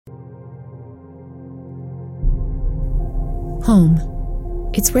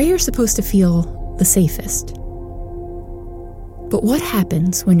Home. It's where you're supposed to feel the safest. But what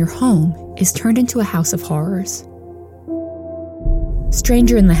happens when your home is turned into a house of horrors?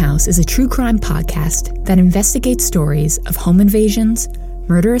 Stranger in the House is a true crime podcast that investigates stories of home invasions,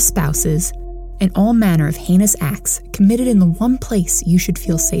 murderous spouses, and all manner of heinous acts committed in the one place you should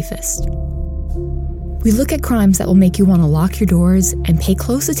feel safest. We look at crimes that will make you want to lock your doors and pay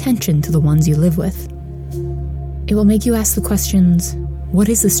close attention to the ones you live with. It will make you ask the questions, what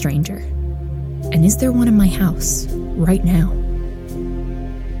is a stranger? And is there one in my house right now?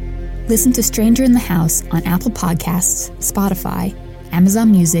 Listen to Stranger in the House on Apple Podcasts, Spotify,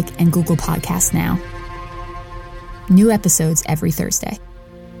 Amazon Music, and Google Podcasts now. New episodes every Thursday.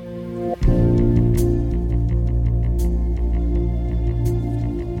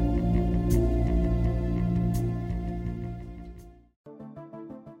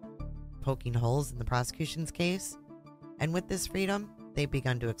 Poking holes in the prosecution's case, and with this freedom, they've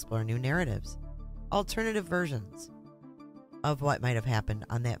begun to explore new narratives, alternative versions of what might have happened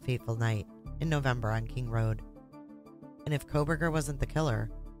on that fateful night in November on King Road. And if Kohberger wasn't the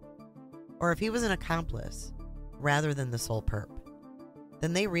killer, or if he was an accomplice rather than the sole perp,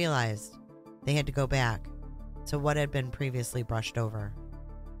 then they realized they had to go back to what had been previously brushed over.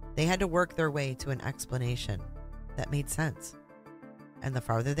 They had to work their way to an explanation that made sense. And the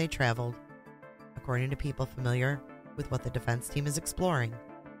farther they traveled, according to people familiar with what the defense team is exploring,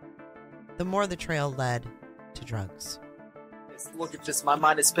 the more the trail led to drugs. Look at this, my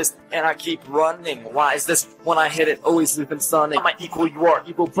mind is pissed and I keep running. Why is this when I hit it always leaving sunny? I'm equal, you are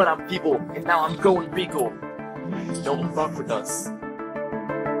evil, but I'm feeble, and now I'm going regal. Don't fuck with us.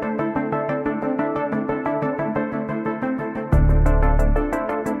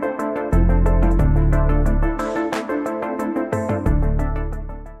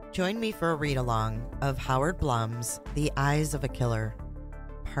 Join me for a read-along of Howard Blum's The Eyes of a Killer,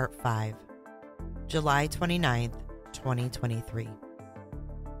 Part 5, July 29th, 2023.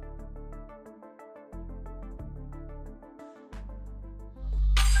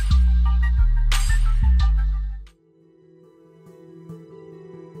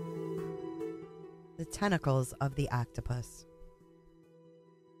 The Tentacles of the Octopus.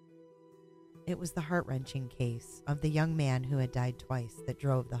 It was the heart-wrenching case of the young man who had died twice that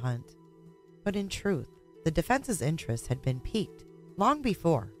drove the hunt. But in truth, the defense's interest had been piqued long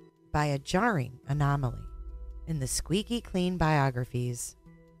before by a jarring anomaly in the squeaky clean biographies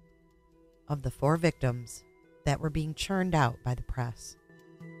of the 4 victims that were being churned out by the press.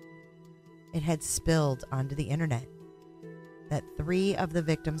 It had spilled onto the internet that 3 of the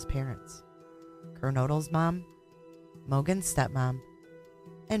victims' parents, Kernodle's mom, Mogan's stepmom,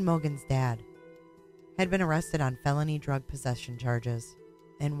 and Mogan's dad, had been arrested on felony drug possession charges.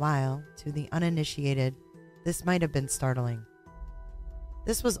 And while, to the uninitiated, this might have been startling,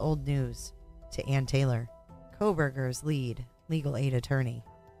 this was old news to Ann Taylor, Kohberger's lead legal aid attorney.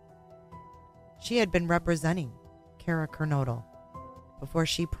 She had been representing Kara Kernodle before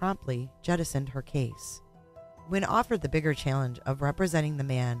she promptly jettisoned her case. When offered the bigger challenge of representing the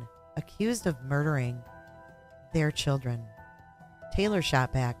man accused of murdering their children, Taylor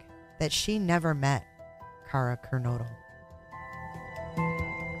shot back that she never met Kara Kernodle.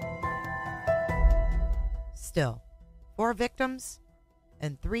 Still, 4 victims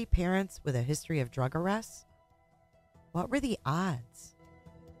and 3 parents with a history of drug arrests? What were the odds?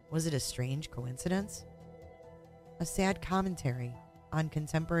 Was it a strange coincidence? A sad commentary on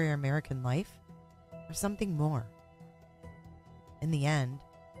contemporary American life? Or something more? In the end,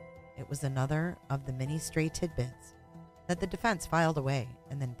 it was another of the many stray tidbits that the defense filed away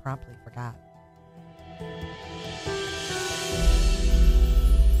and then promptly forgot.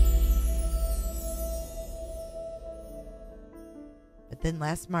 But then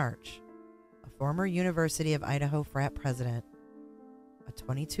last March, a former University of Idaho frat president, a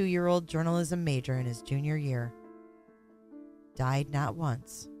 22-year-old journalism major in his junior year, died not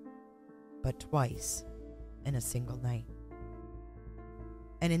once, but twice in a single night.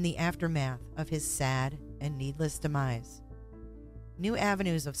 And in the aftermath of his sad and needless demise, new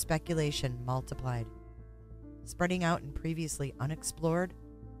avenues of speculation multiplied, spreading out in previously unexplored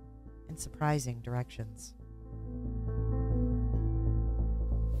and surprising directions.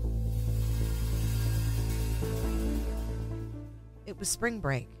 It was spring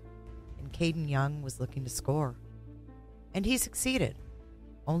break, and Caden Young was looking to score. And he succeeded,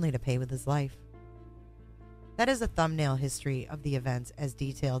 only to pay with his life. That is a thumbnail history of the events as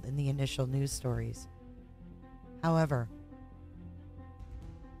detailed in the initial news stories. However,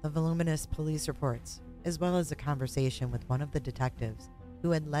 the voluminous police reports, as well as a conversation with one of the detectives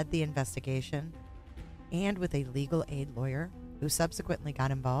who had led the investigation, and with a legal aid lawyer who subsequently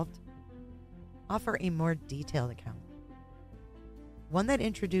got involved, offer a more detailed account. One that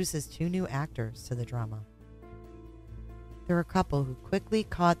introduces two new actors to the drama. They're a couple who quickly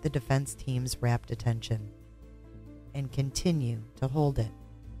caught the defense team's rapt attention and continue to hold it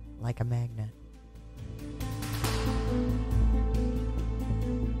like a magnet.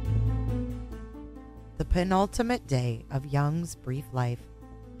 The penultimate day of Young's brief life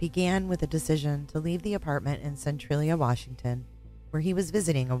began with a decision to leave the apartment in Centralia, Washington, where he was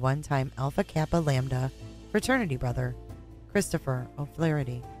visiting a one-time Alpha Kappa Lambda fraternity brother, Christopher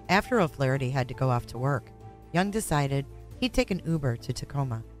O'Flaherty. After O'Flaherty had to go off to work, Young decided he'd take an Uber to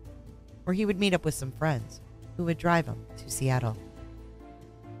Tacoma, where he would meet up with some friends who would drive him to Seattle.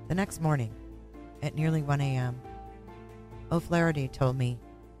 The next morning, at nearly 1 a.m., O'Flaherty told me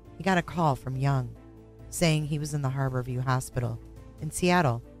he got a call from Young saying he was in the Harborview Hospital in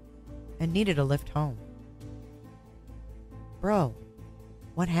Seattle and needed a lift home. "Bro,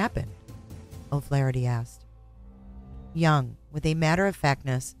 what happened?" O'Flaherty asked. Young, with a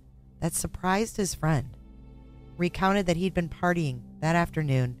matter-of-factness that surprised his friend, recounted that he'd been partying that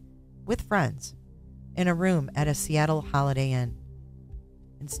afternoon with friends in a room at a Seattle Holiday Inn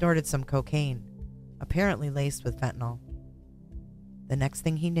and snorted some cocaine, apparently laced with fentanyl. The next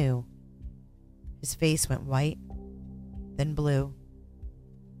thing he knew, his face went white, then blue,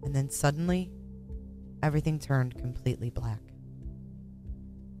 and then suddenly, everything turned completely black.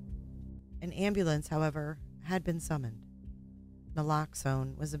 An ambulance, however, had been summoned.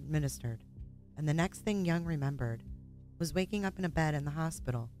 Naloxone was administered, and the next thing Young remembered was waking up in a bed in the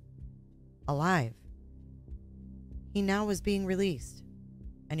hospital, alive. He now was being released,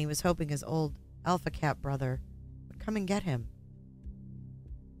 and he was hoping his old Alpha Cap brother would come and get him.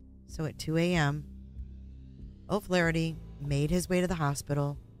 So at 2 a.m., O'Flaherty made his way to the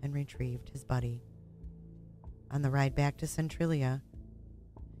hospital and retrieved his buddy. On the ride back to Centralia,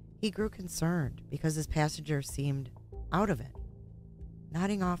 he grew concerned because his passenger seemed out of it,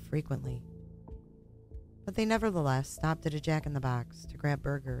 nodding off frequently. But they nevertheless stopped at a Jack in the Box to grab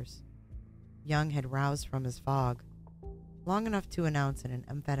burgers. Young had roused from his fog long enough to announce in an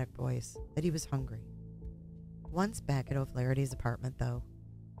emphatic voice that he was hungry. Once back at O'Flaherty's apartment, though,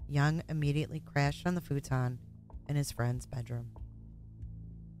 Young immediately crashed on the futon in his friend's bedroom.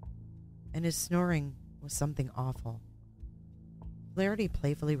 And his snoring was something awful. Flaherty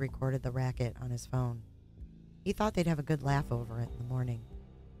playfully recorded the racket on his phone. He thought they'd have a good laugh over it in the morning.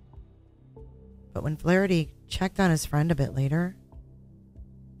 But when Flaherty checked on his friend a bit later,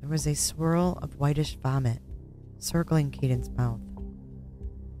 there was a swirl of whitish vomit circling Caden's mouth,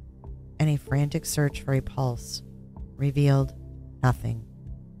 and a frantic search for a pulse revealed nothing.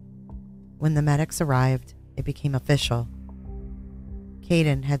 When the medics arrived, it became official.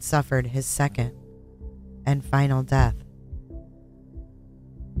 Caden had suffered his second and final death.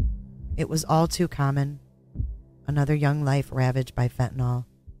 It was all too common, another young life ravaged by fentanyl,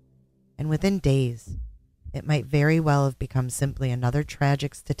 and within days, it might very well have become simply another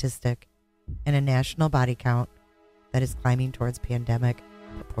tragic statistic in a national body count that is climbing towards pandemic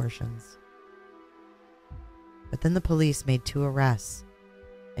proportions. But then the police made 2 arrests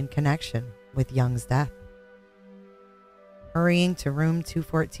in connection with Young's death. Hurrying to room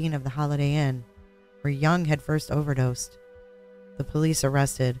 214 of the Holiday Inn, where Young had first overdosed, the police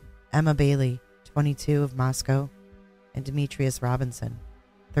arrested Emma Bailey, 22, of Moscow, and Demetrius Robinson,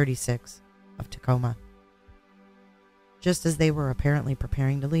 36, of Tacoma, just as they were apparently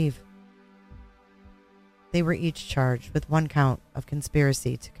preparing to leave. They were each charged with 1 count of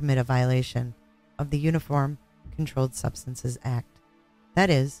conspiracy to commit a violation of the Uniform Controlled Substances Act. That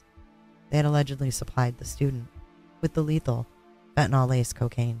is, they had allegedly supplied the student with the lethal fentanyl-laced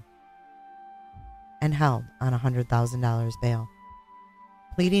cocaine and held on $100,000 bail.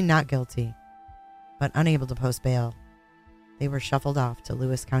 Pleading not guilty, but unable to post bail, they were shuffled off to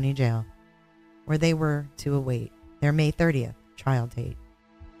Lewis County Jail, where they were to await their May 30th trial date.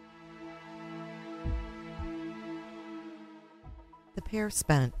 The pair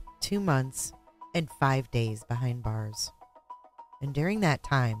spent 2 months and 5 days behind bars, and during that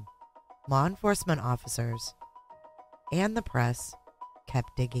time, law enforcement officers and the press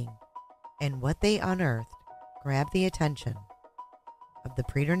kept digging, and what they unearthed grabbed the attention of the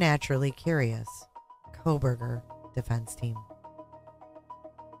preternaturally curious Kohberger defense team.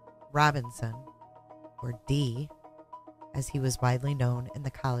 Robinson, or D, as he was widely known in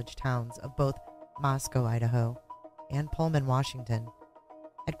the college towns of both Moscow, Idaho, and Pullman, Washington,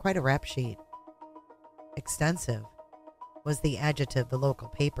 had quite a rap sheet. Extensive was the adjective the local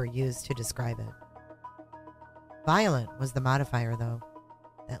paper used to describe it. Violent was the modifier, though,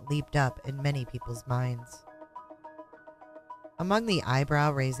 that leaped up in many people's minds. Among the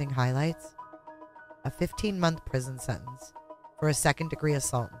eyebrow-raising highlights, a 15-month prison sentence for a second-degree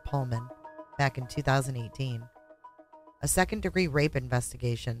assault in Pullman back in 2018, a second-degree rape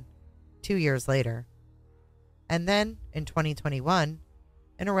investigation 2 years later, and then, in 2021,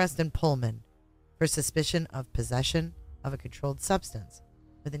 an arrest in Pullman for suspicion of possession of a controlled substance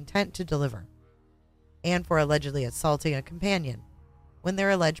with intent to deliver, and for allegedly assaulting a companion when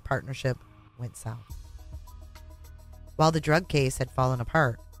their alleged partnership went south. While the drug case had fallen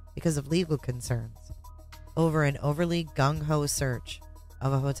apart because of legal concerns over an overly gung-ho search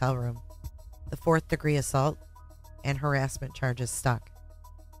of a hotel room, the fourth-degree assault and harassment charges stuck,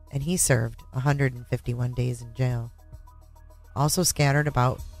 and he served 151 days in jail. Also scattered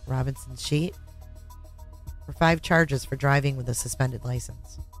about Robinson's sheet were 5 charges for driving with a suspended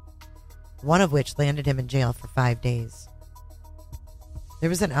license, one of which landed him in jail for 5 days. There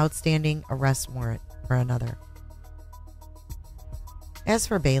was an outstanding arrest warrant for another. As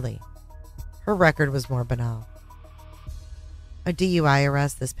for Bailey, her record was more banal. A DUI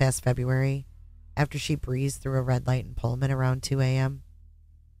arrest this past February after she breezed through a red light in Pullman around 2 a.m.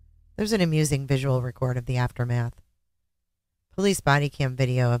 There's an amusing visual record of the aftermath. Police body cam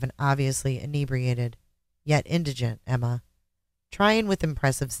video of an obviously inebriated, yet indigent Emma, trying with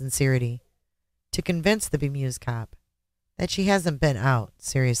impressive sincerity to convince the bemused cop that she hasn't been out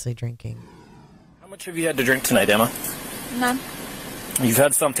seriously drinking. How much have you had to drink tonight, Emma? None. You've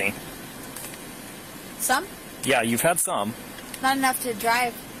had something. Some? Yeah, you've had some. Not enough to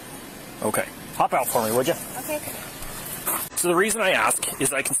drive. Okay. Hop out for me, would you? Okay. So the reason I ask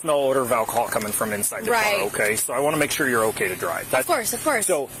is I can smell odor of alcohol coming from inside the car, okay? So I want to make sure you're okay to drive. Of course.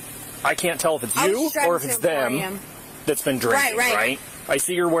 So I can't tell if it's you or if it's them that's been drinking, right? I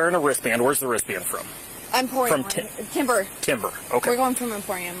see you're wearing a wristband. Where's the wristband from? Emporium. Timber. Timber, okay. We're going from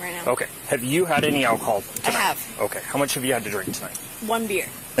Emporium right now. Okay. Have you had any alcohol tonight? I have. Okay. How much have you had to drink tonight? 1 beer.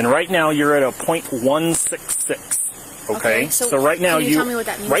 And right now you're at a .166. Okay. So right now can you tell me what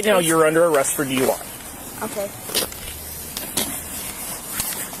that means, right now please? you're under arrest for DUI. Okay.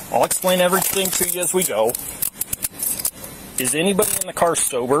 I'll explain everything to you as we go. Is anybody in the car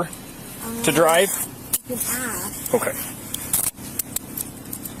sober to drive? You can ask. Okay.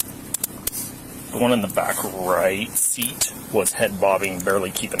 The one in the back right seat was head bobbing, barely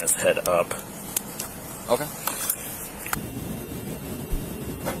keeping his head up. Okay.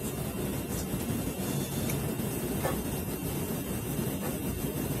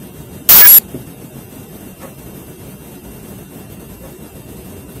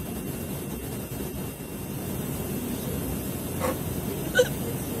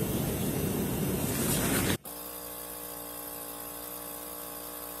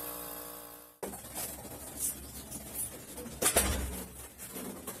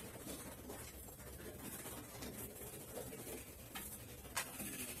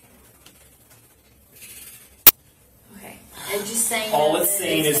 It's just saying All it's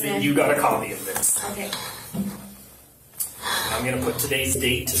saying is that you got a copy of this. Okay. I'm going to put today's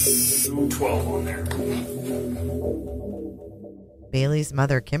date to 12 on there. Bailey's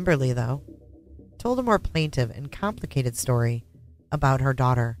mother, Kimberly, though, told a more plaintive and complicated story about her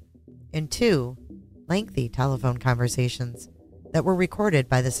daughter in 2 lengthy telephone conversations that were recorded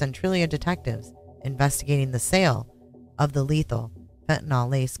by the Centralia detectives investigating the sale of the lethal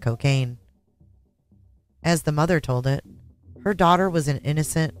fentanyl-laced cocaine. As the mother told it, her daughter was an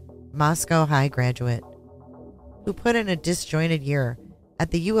innocent Moscow High graduate who put in a disjointed year at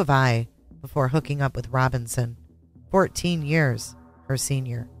the U of I before hooking up with Robinson, 14 years her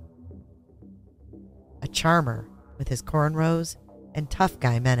senior. A charmer with his cornrows and tough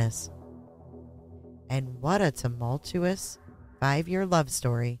guy menace. And what a tumultuous 5-year love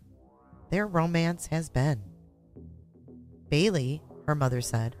story their romance has been. Bailey, her mother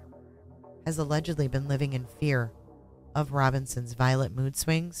said, has allegedly been living in fear of Robinson's violent mood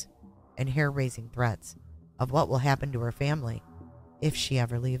swings and hair-raising threats of what will happen to her family if she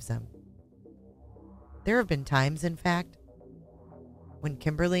ever leaves them. There have been times, in fact, when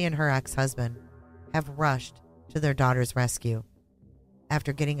Kimberly and her ex-husband have rushed to their daughter's rescue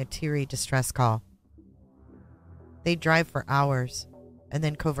after getting a teary distress call. They'd drive for hours and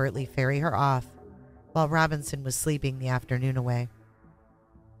then covertly ferry her off while Robinson was sleeping the afternoon away.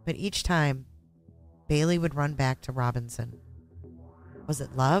 But each time, Bailey would run back to Robinson. Was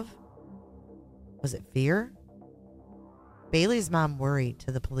it love? Was it fear? Bailey's mom worried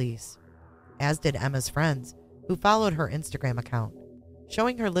to the police, as did Emma's friends, who followed her Instagram account,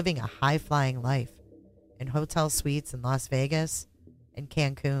 showing her living a high-flying life in hotel suites in Las Vegas and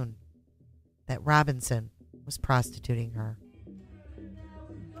Cancun, that Robinson was prostituting her.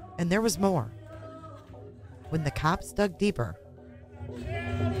 And there was more. When the cops dug deeper,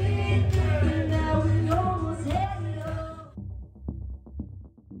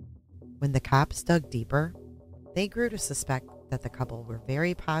 they grew to suspect that the couple were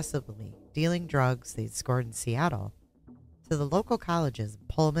very possibly dealing drugs they'd scored in Seattle to the local colleges in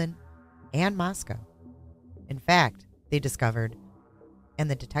Pullman and Moscow. In fact, they discovered, and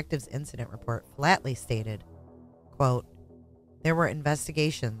the detective's incident report flatly stated, quote, there were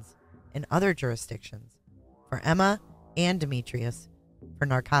investigations in other jurisdictions for Emma and Demetrius for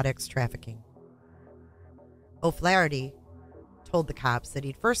narcotics trafficking. O'Flaherty told the cops that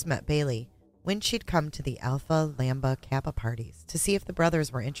he'd first met Bailey when she'd come to the Alpha Lambda Kappa parties to see if the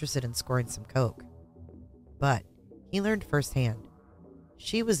brothers were interested in scoring some coke. But he learned firsthand,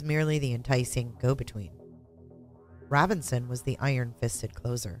 she was merely the enticing go-between. Robinson was the iron-fisted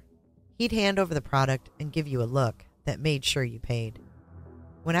closer. He'd hand over the product and give you a look that made sure you paid.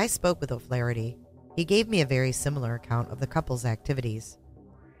 When I spoke with O'Flaherty, he gave me a very similar account of the couple's activities.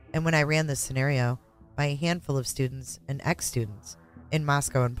 And when I ran this scenario by a handful of students and ex-students in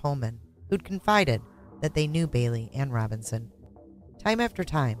Moscow and Pullman who'd confided that they knew Bailey and Robinson, time after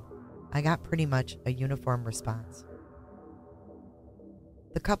time, I got pretty much a uniform response.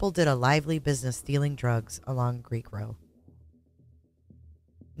 The couple did a lively business dealing drugs along Greek Row.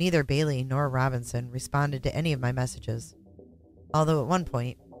 Neither Bailey nor Robinson responded to any of my messages, although at one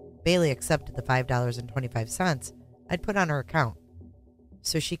point, Bailey accepted the $5.25 I'd put on her account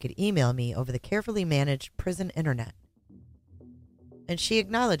so she could email me over the carefully managed prison internet. And she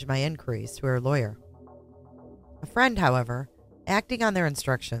acknowledged my inquiries to her lawyer. A friend, however, acting on their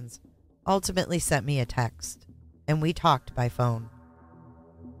instructions, ultimately sent me a text, and we talked by phone.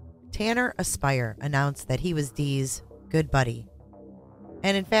 Tanner Aspire announced that he was Dee's good buddy,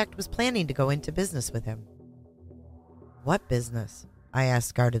 and in fact was planning to go into business with him. What business? I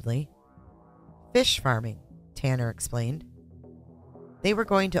asked guardedly. Fish farming, Tanner explained. They were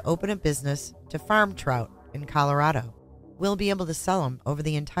going to open a business to farm trout in Colorado. We'll be able to sell them over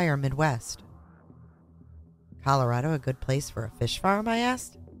the entire Midwest. Colorado a good place for a fish farm, I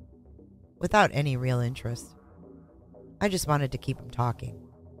asked, without any real interest. I just wanted to keep him talking.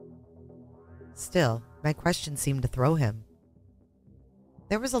 Still, my question seemed to throw him.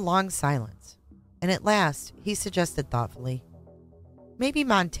 There was a long silence, and at last he suggested thoughtfully, maybe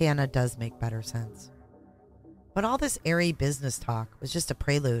Montana does make better sense. But all this airy business talk was just a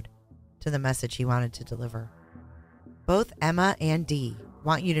prelude to the message he wanted to deliver. Both Emma and Dee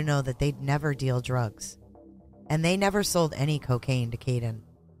want you to know that they'd never deal drugs, and they never sold any cocaine to Caden,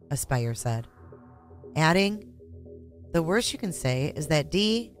 Aspire said, adding, the worst you can say is that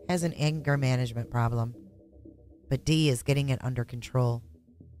Dee has an anger management problem, but Dee is getting it under control.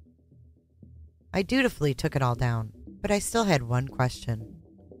 I dutifully took it all down, but I still had one question.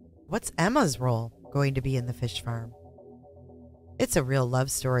 What's Emma's role going to be in the fish farm? It's a real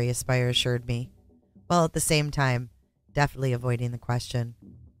love story, Aspire assured me, while at the same time definitely avoiding the question.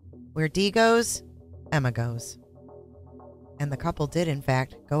 Where Dee goes, Emma goes. And the couple did, in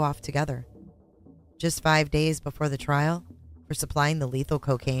fact, go off together. Just 5 days before the trial for supplying the lethal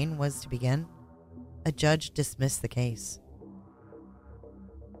cocaine was to begin, a judge dismissed the case.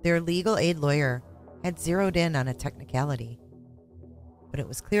 Their legal aid lawyer had zeroed in on a technicality, but it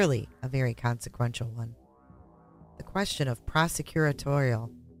was clearly a very consequential one. The question of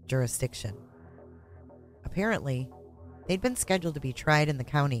prosecutorial jurisdiction. Apparently, they'd been scheduled to be tried in the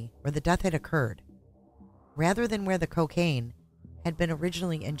county where the death had occurred, rather than where the cocaine had been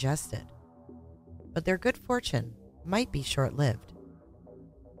originally ingested. But their good fortune might be short-lived.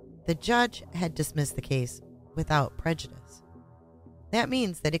 The judge had dismissed the case without prejudice. That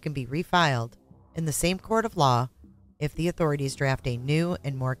means that it can be refiled in the same court of law if the authorities draft a new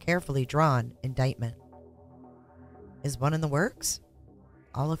and more carefully drawn indictment. Is one in the works?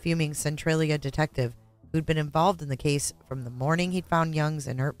 All a fuming Centralia detective who'd been involved in the case from the morning he'd found Young's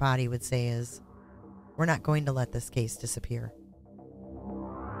inert body would say is, we're not going to let this case disappear.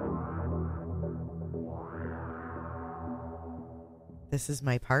 This is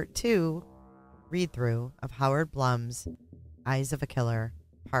my part 2 read-through of Howard Blum's Eyes of a Killer,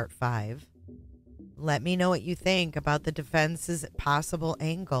 Part 5. Let me know what you think about the defense's possible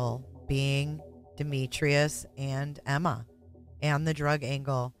angle being Demetrius and Emma, and the drug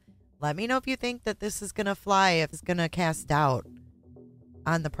angle. Let me know if you think that this is going to fly, if it's going to cast doubt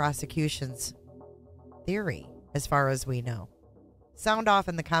on the prosecution's theory, as far as we know. Sound off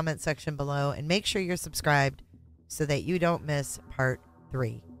in the comment section below, and make sure you're subscribed so that you don't miss Part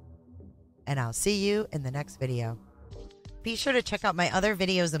 3. And I'll see you in the next video. Be sure to check out my other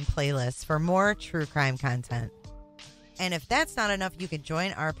videos and playlists for more true crime content. And if that's not enough, you can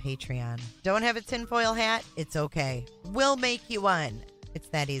join our Patreon. Don't have a tinfoil hat? It's okay. We'll make you one. It's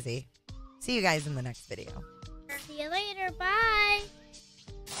that easy. See you guys in the next video. See you later. Bye.